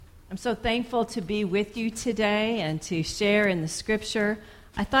I'm so thankful to be with you today and to share in the scripture.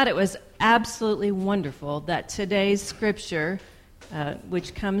 I thought it was absolutely wonderful that today's scripture,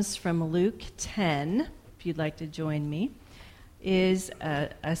 which comes from Luke 10, if you'd like to join me, is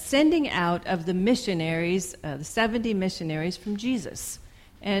a sending out of the missionaries, the 70 missionaries from Jesus.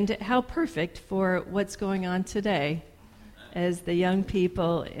 And how perfect for what's going on today as the young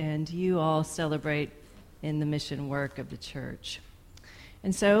people and you all celebrate in the mission work of the church.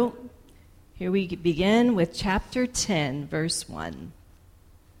 And so, here we begin with chapter 10, verse 1.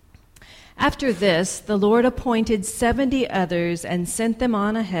 After this, the Lord appointed 70 others and sent them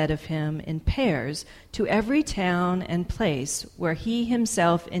on ahead of him in pairs to every town and place where he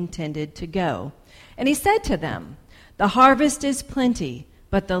himself intended to go. And he said to them, "The harvest is plenty,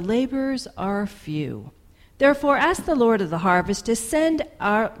 but the laborers are few. Therefore, ask the Lord of the harvest to send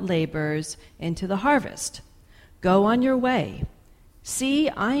out laborers into the harvest. Go on your way. See,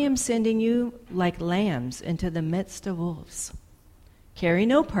 I am sending you like lambs into the midst of wolves. Carry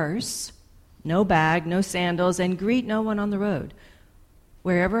no purse, no bag, no sandals, and greet no one on the road.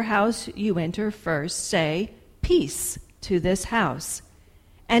 Wherever house you enter first, say, 'Peace to this house.'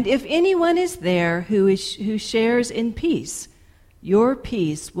 And if anyone is there who shares in peace, your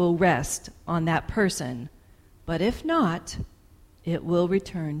peace will rest on that person. But if not, it will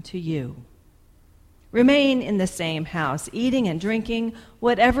return to you. Remain in the same house, eating and drinking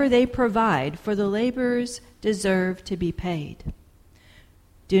whatever they provide, for the laborers deserve to be paid.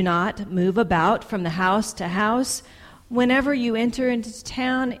 Do not move about from the house to house. Whenever you enter into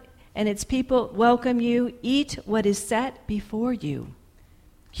town and its people welcome you, eat what is set before you.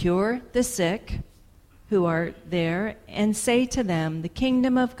 Cure the sick who are there and say to them, 'The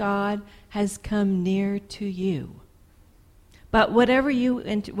kingdom of God has come near to you.' But whenever you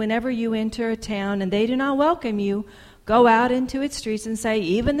enter a town and they do not welcome you, go out into its streets and say,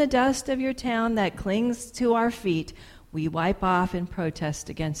 'Even the dust of your town that clings to our feet, we wipe off in protest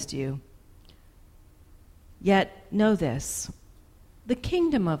against you.' Yet know this, the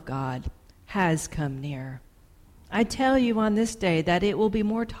kingdom of God has come near. I tell you on this day that it will be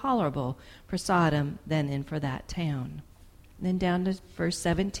more tolerable for Sodom than for that town." Then down to verse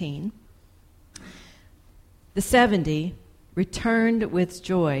 17. The 70 returned with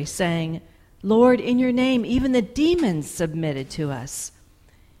joy, saying, "Lord, in your name even the demons submitted to us."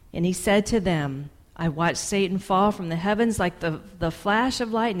 And he said to them, "I watched Satan fall from the heavens like the flash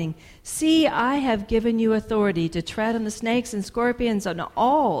of lightning. See, I have given you authority to tread on the snakes and scorpions and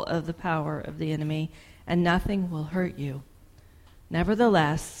all of the power of the enemy, and nothing will hurt you.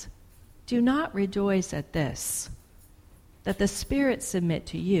 Nevertheless, do not rejoice at this, that the spirits submit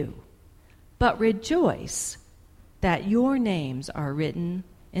to you, but rejoice that your names are written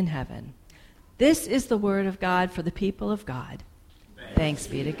in heaven." This is the word of God for the people of God. Thanks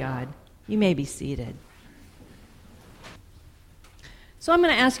be to God. You may be seated. So I'm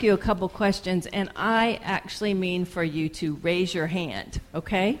going to ask you a couple questions, and I actually mean for you to raise your hand,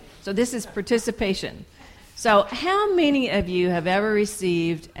 okay? So this is participation. So how many of you have ever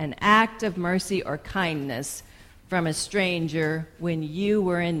received an act of mercy or kindness from a stranger when you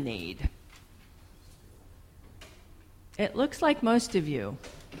were in need? It looks like most of you.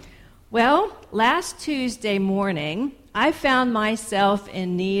 Well, last Tuesday morning, I found myself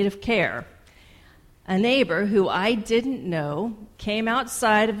in need of care. A neighbor who I didn't know came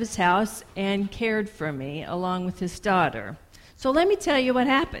outside of his house and cared for me along with his daughter. So let me tell you what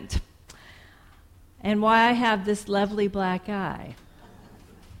happened and why I have this lovely black eye.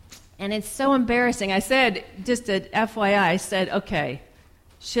 And it's so embarrassing. I said, just an FYI, I said, okay,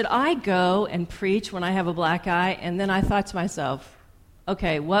 should I go and preach when I have a black eye? And then I thought to myself,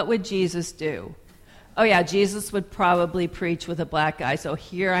 okay, what would Jesus do? Oh yeah, Jesus would probably preach with a black eye, so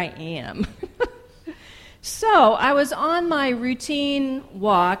here I am. So I was on my routine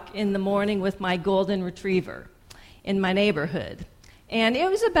walk in the morning with my golden retriever in my neighborhood. And it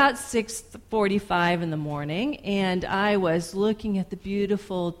was about 6:45 in the morning, and I was looking at the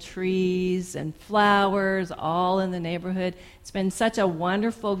beautiful trees and flowers all in the neighborhood. It's been such a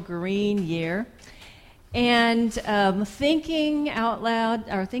wonderful green year. And thinking out loud,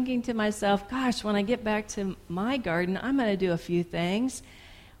 or thinking to myself, gosh, when I get back to my garden, I'm going to do a few things.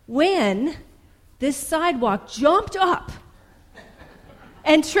 When this sidewalk jumped up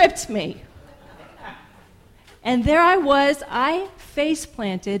and tripped me. And there I was, I face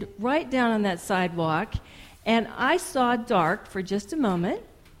planted right down on that sidewalk, and I saw dark for just a moment,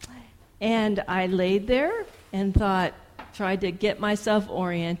 and I laid there and tried to get myself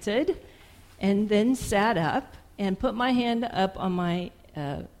oriented, and then sat up and put my hand up on my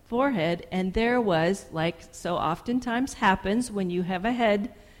forehead, and there was, like so oftentimes happens when you have a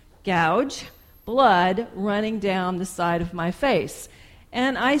head gouge, blood running down the side of my face.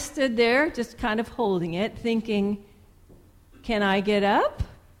 And I stood there just kind of holding it, thinking, can I get up?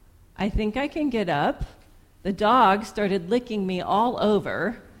 I think I can get up. The dog started licking me all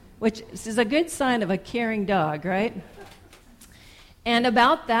over, which is a good sign of a caring dog, right? And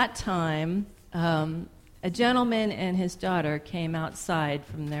about that time, a gentleman and his daughter came outside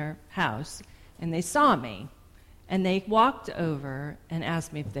from their house, and they saw me. And they walked over and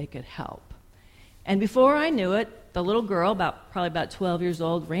asked me if they could help. And before I knew it, the little girl, probably about 12 years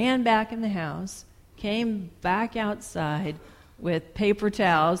old, ran back in the house, came back outside with paper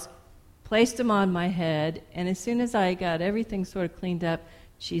towels, placed them on my head, and as soon as I got everything sort of cleaned up,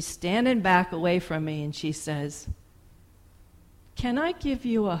 she's standing back away from me, and she says, "Can I give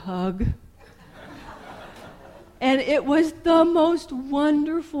you a hug?" And it was the most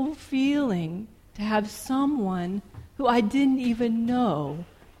wonderful feeling to have someone who I didn't even know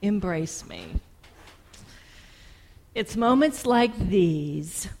embrace me. It's moments like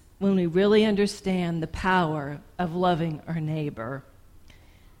these when we really understand the power of loving our neighbor.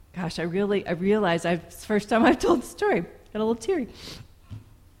 Gosh, I realize it's the first time I've told the story. Got a little teary.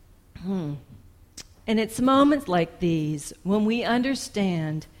 And it's moments like these when we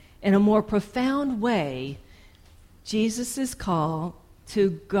understand in a more profound way Jesus' call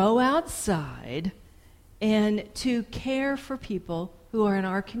to go outside and to care for people who are in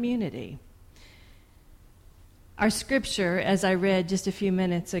our community. Our scripture, as I read just a few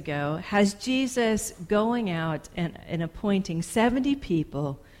minutes ago, has Jesus going out and appointing 70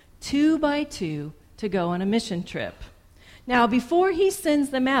 people, 2 by 2, to go on a mission trip. Now, before he sends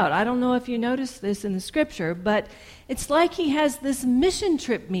them out, I don't know if you noticed this in the scripture, but it's like he has this mission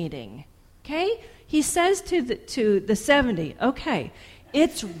trip meeting, okay? He says to the 70, okay,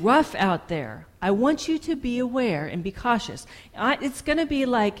 it's rough out there. I want you to be aware and be cautious. It's going to be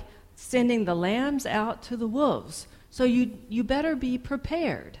like sending the lambs out to the wolves. So you better be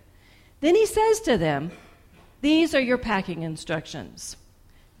prepared. Then he says to them, these are your packing instructions.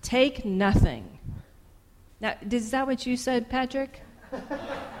 Take nothing. Now, is that what you said, Patrick?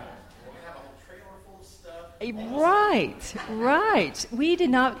 Right. We did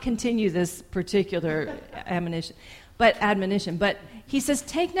not continue this particular admonition, but he says,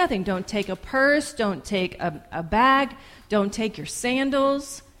 take nothing. Don't take a purse. Don't take a bag. Don't take your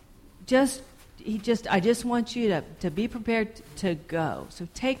sandals. I just want you to be prepared to go. So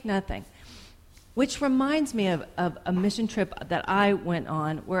take nothing. Which reminds me of a mission trip that I went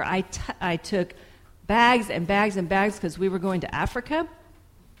on where I took bags and bags and bags because we were going to Africa.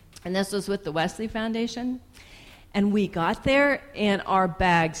 And this was with the Wesley Foundation. And we got there, and our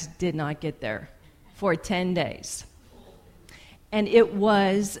bags did not get there for 10 days. And it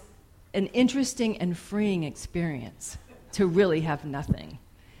was an interesting and freeing experience to really have nothing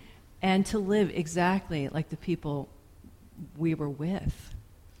and to live exactly like the people we were with.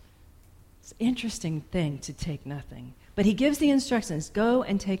 It's an interesting thing to take nothing. But he gives the instructions, go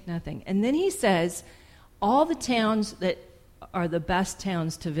and take nothing. And then he says, all the towns that are the best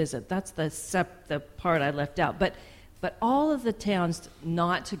towns to visit. That's the part I left out. But all of the towns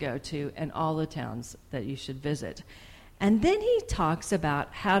not to go to and all the towns that you should visit. And then he talks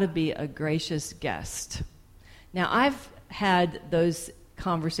about how to be a gracious guest. Now, I've had those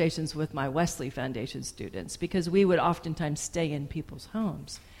conversations with my Wesley Foundation students because we would oftentimes stay in people's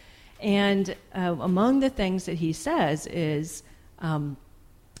homes. And among the things that he says is,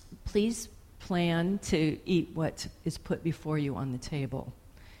 please plan to eat what is put before you on the table.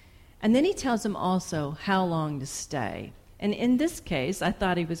 And then he tells them also how long to stay. And in this case, I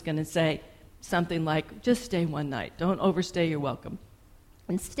thought he was going to say something like, just stay one night. Don't overstay your welcome.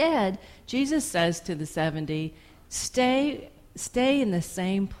 Instead, Jesus says to the 70, stay in the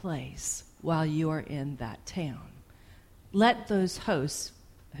same place while you are in that town. Let those hosts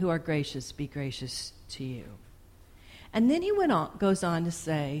who are gracious be gracious to you. And then he goes on to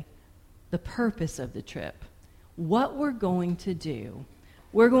say the purpose of the trip, what we're going to do.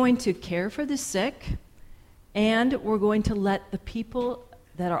 We're going to care for the sick, and we're going to let the people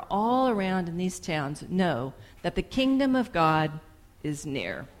that are all around in these towns know that the kingdom of God is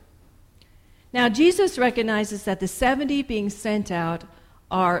near. Now, Jesus recognizes that the 70 being sent out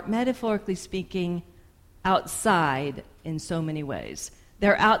are, metaphorically speaking, outside in so many ways.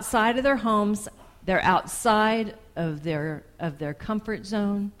 They're outside of their homes. They're outside of their comfort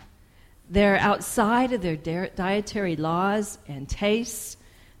zone. They're outside of their dietary laws and tastes.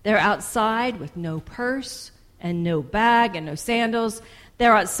 They're outside with no purse and no bag and no sandals.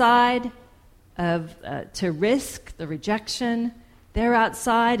 They're outside to risk the rejection. They're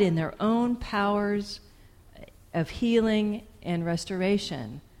outside in their own powers of healing and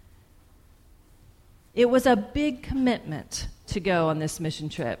restoration. It was a big commitment to go on this mission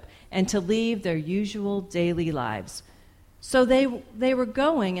trip and to leave their usual daily lives. So they were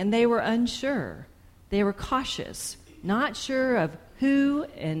going, and they were unsure. They were cautious, not sure of who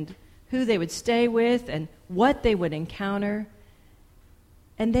they would stay with and what they would encounter.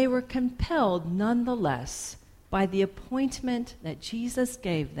 And they were compelled, nonetheless, by the appointment that Jesus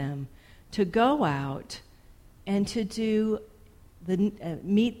gave them to go out and to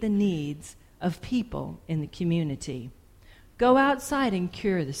meet the needs of people in the community. Go outside and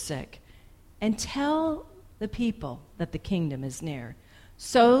cure the sick, and tell the people that the kingdom is near.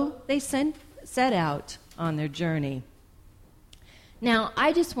 So they set out on their journey. Now,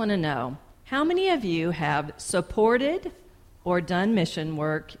 I just want to know, how many of you have supported or done mission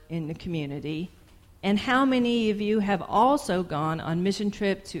work in the community, and how many of you have also gone on mission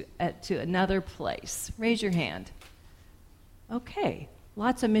trip to another place? Raise your hand. Okay,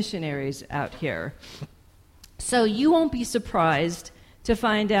 lots of missionaries out here. So you won't be surprised to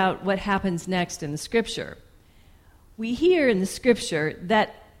find out what happens next in the Scripture. We hear in the Scripture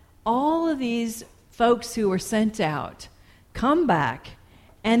that all of these folks who were sent out come back,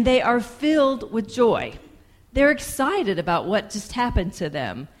 and they are filled with joy. They're excited about what just happened to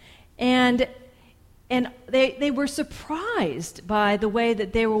them. And they were surprised by the way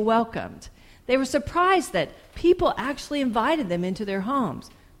that they were welcomed. They were surprised that people actually invited them into their homes.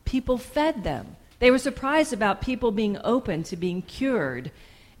 People fed them. They were surprised about people being open to being cured,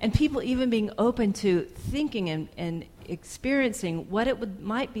 and people even being open to thinking and experiencing what it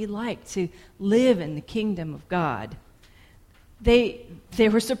might be like to live in the kingdom of God. They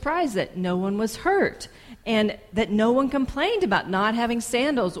were surprised that no one was hurt, and that no one complained about not having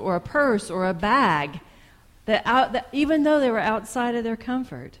sandals or a purse or a bag, that even though they were outside of their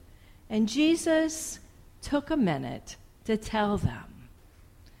comfort. And Jesus took a minute to tell them,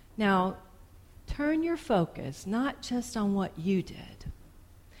 now, turn your focus not just on what you did,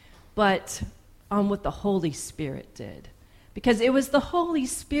 but on what the Holy Spirit did. Because it was the Holy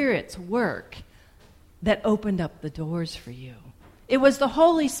Spirit's work that opened up the doors for you. It was the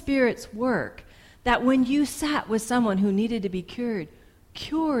Holy Spirit's work that when you sat with someone who needed to be cured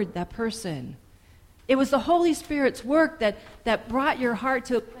that person. It was the Holy Spirit's work that brought your heart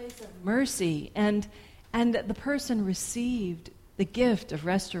to a place of mercy, and the person received the gift of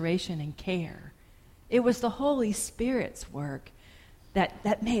restoration and care. It was the Holy Spirit's work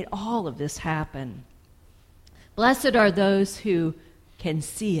that made all of this happen. Blessed are those who can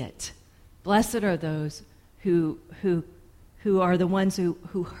see it. Blessed are those who are the ones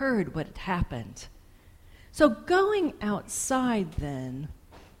who heard what had happened. So going outside then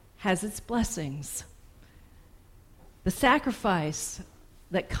has its blessings. The sacrifice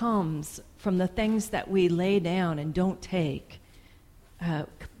that comes from the things that we lay down and don't take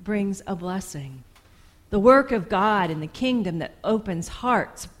brings a blessing. The work of God in the kingdom that opens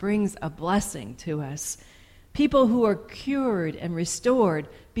hearts brings a blessing to us. People who are cured and restored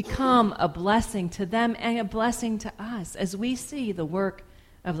become a blessing to them and a blessing to us as we see the work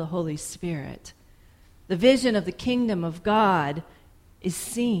of the Holy Spirit. The vision of the kingdom of God is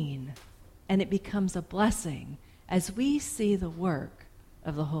seen, and it becomes a blessing as we see the work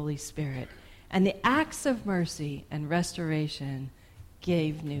of the Holy Spirit. And the acts of mercy and restoration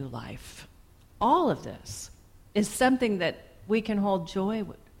gave new life. All of this is something that we can hold joy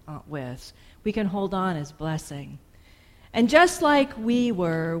with. We can hold on as blessing. And just like we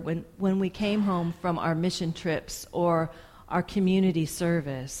were when we came home from our mission trips or our community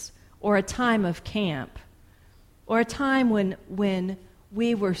service or a time of camp or a time when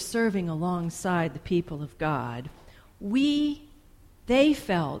we were serving alongside the people of God, they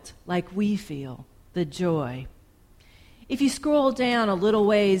felt like we feel the joy. If you scroll down a little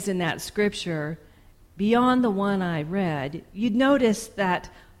ways in that scripture, beyond the one I read, you'd notice that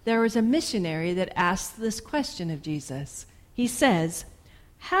there was a missionary that asked this question of Jesus. He says,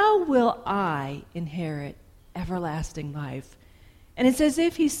 "How will I inherit everlasting life?" And it's as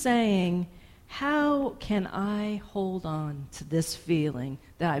if he's saying, how can I hold on to this feeling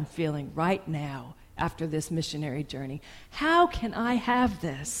that I'm feeling right now after this missionary journey? How can I have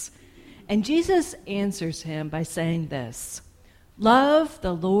this? And Jesus answers him by saying this: love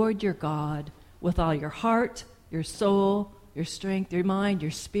the Lord your God with all your heart, your soul, your strength, your mind,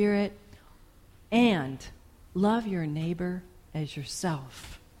 your spirit, and love your neighbor as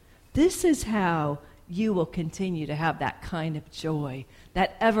yourself. This is how you will continue to have that kind of joy,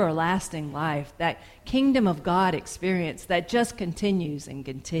 that everlasting life, that kingdom of God experience that just continues and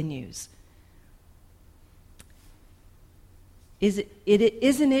continues.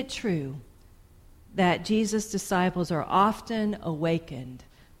 Isn't it true that Jesus' disciples are often awakened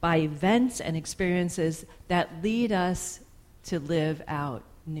by events and experiences that lead us to live out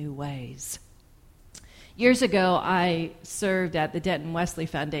new ways. Years ago, I served at the Denton Wesley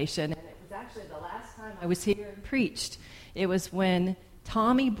Foundation, and it was actually the last time I was here and preached. It was when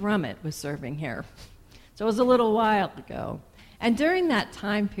Tommy Brummett was serving here. So it was a little while ago. And during that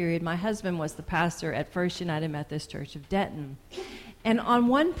time period, my husband was the pastor at First United Methodist Church of Denton. And on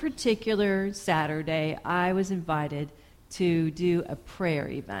one particular Saturday, I was invited to do a prayer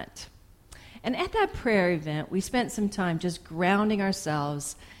event. And at that prayer event, we spent some time just grounding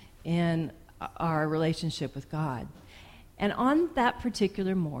ourselves in our relationship with God. And on that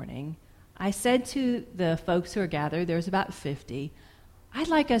particular morning, I said to the folks who were gathered, there was about 50, I'd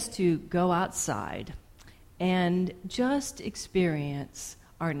like us to go outside and just experience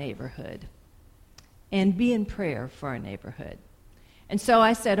our neighborhood and be in prayer for our neighborhood. And so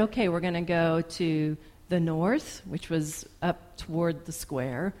I said, okay, we're going to go to the north, which was up toward the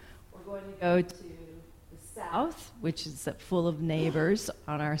square. We're going to go to the south, which is full of neighbors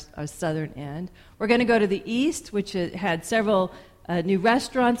on our southern end. We're going to go to the east, which had several new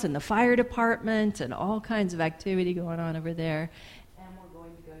restaurants and the fire department and all kinds of activity going on over there. And we're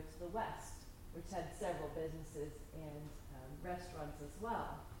going to go to the west, which had several businesses and restaurants as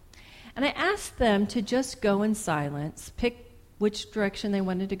well. And I asked them to just go in silence, pick which direction they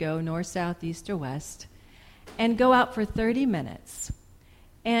wanted to go, north, south, east, or west, and go out for 30 minutes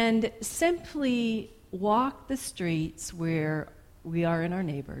and simply walk the streets where we are in our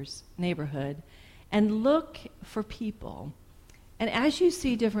neighborhood and look for people. And as you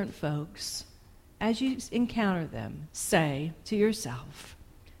see different folks, as you encounter them, say to yourself,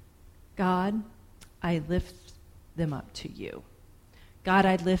 God, I lift them up to you. God,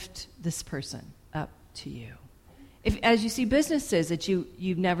 I lift this person up to you. If, as you see businesses that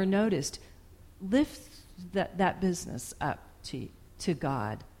you've never noticed, lift that business up to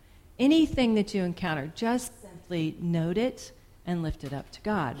God. Anything that you encounter, just simply note it and lift it up to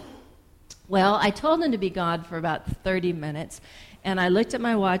God. Well, I told them to be God for about 30 minutes, and I looked at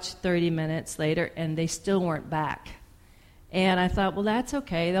my watch 30 minutes later, and they still weren't back. And I thought, well, that's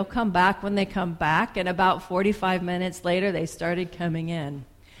okay. They'll come back when they come back, and about 45 minutes later, they started coming in.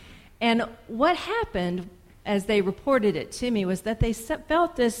 And what happened as they reported it to me was that they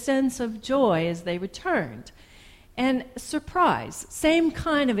felt this sense of joy as they returned. And surprise, same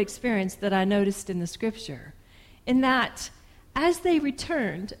kind of experience that I noticed in the scripture, in that as they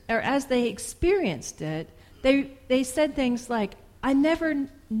returned, or as they experienced it, they said things like, I never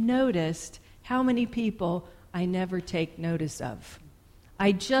noticed how many people I never take notice of.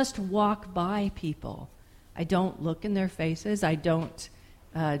 I just walk by people. I don't look in their faces. I don't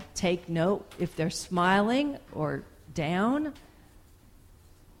take note if they're smiling or down.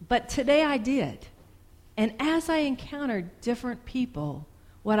 But today I did. And as I encountered different people,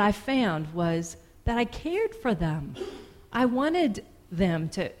 what I found was that I cared for them. I wanted them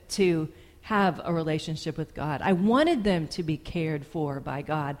to have a relationship with God. I wanted them to be cared for by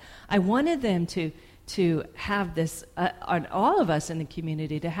God. I wanted them to have this, on all of us in the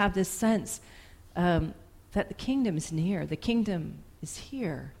community, to have this sense that the kingdom is near, the kingdom is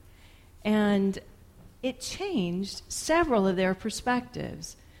here. And it changed several of their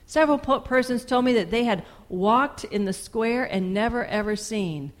perspectives. Several persons told me that they had walked in the square and never ever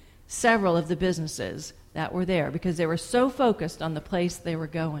seen several of the businesses that were there because they were so focused on the place they were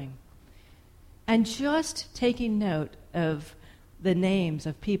going. And just taking note of the names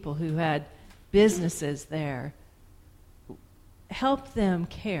of people who had businesses there helped them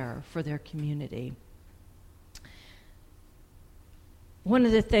care for their community. One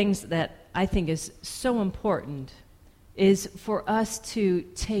of the things that I think is so important is for us to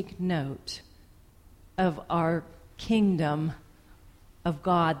take note of our kingdom of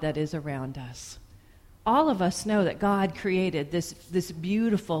God that is around us. All of us know that God created this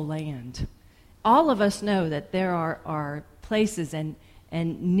beautiful land. All of us know that there are places and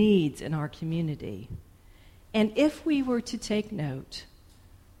needs in our community. And if we were to take note,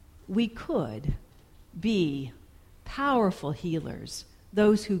 we could be powerful healers,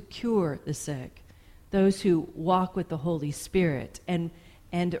 those who cure the sick, those who walk with the Holy Spirit, and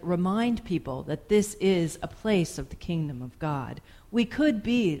remind people that this is a place of the kingdom of God. We could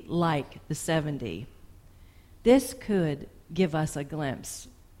be like the 70. This could give us a glimpse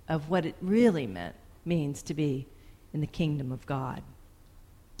of what it really means to be in the kingdom of God.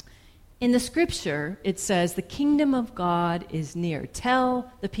 In the scripture, it says, the kingdom of God is near.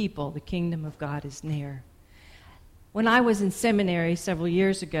 Tell the people the kingdom of God is near. When I was in seminary several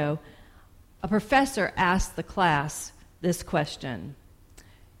years ago, a professor asked the class this question: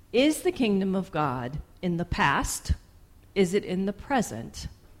 is the kingdom of God in the past? Is it in the present?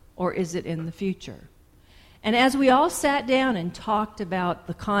 or is it in the future? And as we all sat down and talked about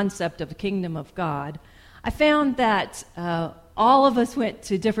the concept of the kingdom of God, I found that all of us went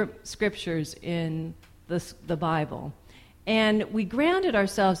to different scriptures in the Bible. And we grounded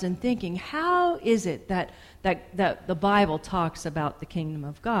ourselves in thinking, how is it that the Bible talks about the kingdom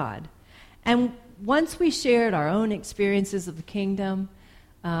of God? And once we shared our own experiences of the kingdom,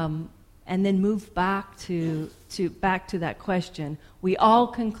 and then moved back to that question, we all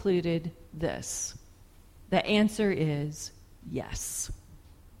concluded this. The answer is yes.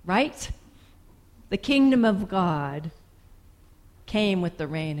 Right? The kingdom of God came with the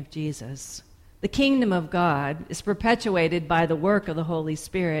reign of Jesus. The kingdom of God is perpetuated by the work of the Holy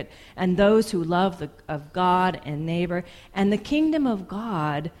Spirit and those who love of God and neighbor. And the kingdom of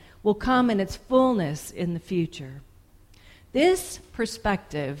God will come in its fullness in the future. This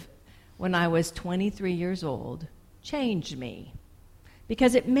perspective, when I was 23 years old, changed me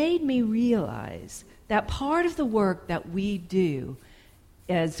because it made me realize that part of the work that we do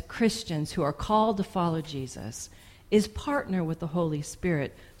as Christians who are called to follow Jesus is partner with the Holy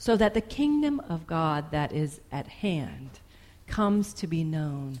Spirit so that the kingdom of God that is at hand comes to be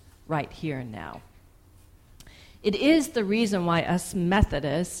known right here and now. It is the reason why us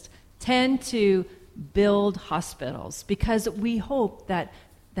Methodists tend to build hospitals, because we hope that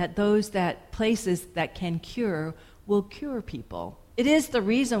places that can cure will cure people. It is the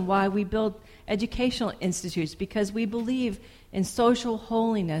reason why we build educational institutes, because we believe in social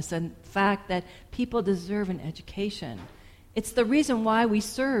holiness and the fact that people deserve an education. It's the reason why we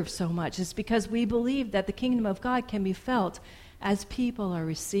serve so much, is because we believe that the kingdom of God can be felt as people are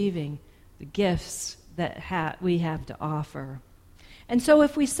receiving the gifts that we have to offer. And so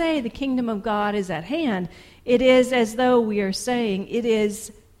if we say the kingdom of God is at hand, it is as though we are saying it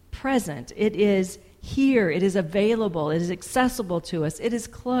is present, it is here, it is available, it is accessible to us, it is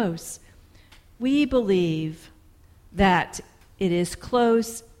close. We believe that it is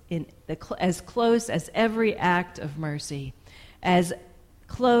close, as close as every act of mercy, as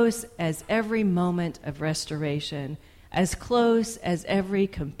close as every moment of restoration, as close as every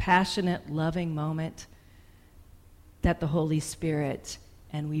compassionate, loving moment that the Holy Spirit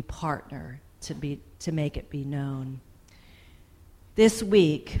and we partner to make it be known. This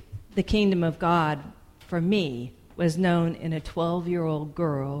week, the kingdom of God, for me, was known in a 12-year-old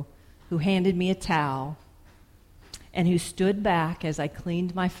girl who handed me a towel and who stood back as I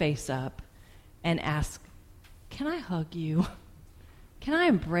cleaned my face up and asked, "Can I hug you? Can I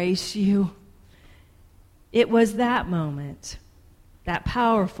embrace you?" It was that moment, that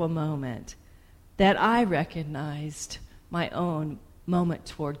powerful moment, that I recognized my own moment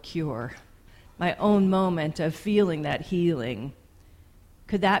toward cure, my own moment of feeling that healing.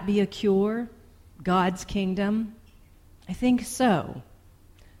 Could that be a cure? God's kingdom? I think so.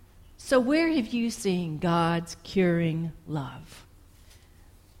 So where have you seen God's curing love?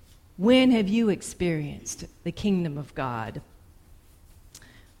 When have you experienced the kingdom of God?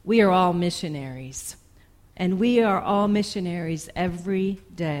 We are all missionaries, and we are all missionaries every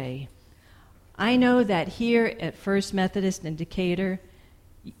day. I know that here at First Methodist in Decatur,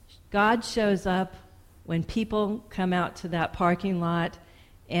 God shows up when people come out to that parking lot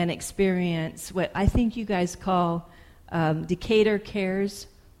and experience what I think you guys call Decatur Cares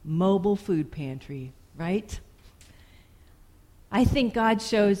Mobile Food Pantry, right? I think God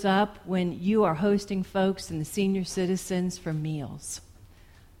shows up when you are hosting folks and the senior citizens for meals.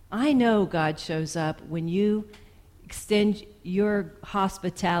 I know God shows up when you extend your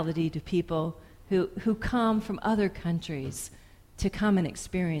hospitality to people who come from other countries to come and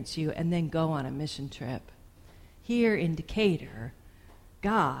experience you and then go on a mission trip. Here in Decatur,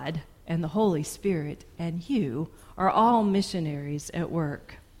 God and the Holy Spirit and you are all missionaries at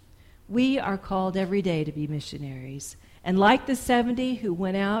work. We are called every day to be missionaries. And like the 70 who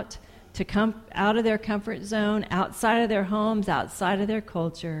went out to come out of their comfort zone, outside of their homes, outside of their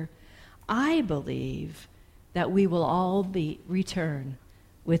culture, I believe that we will all return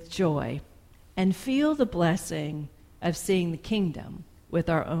with joy and feel the blessing of seeing the kingdom with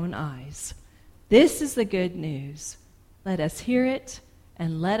our own eyes. This is the good news. Let us hear it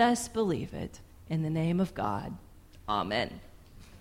and let us believe it in the name of God. Amen.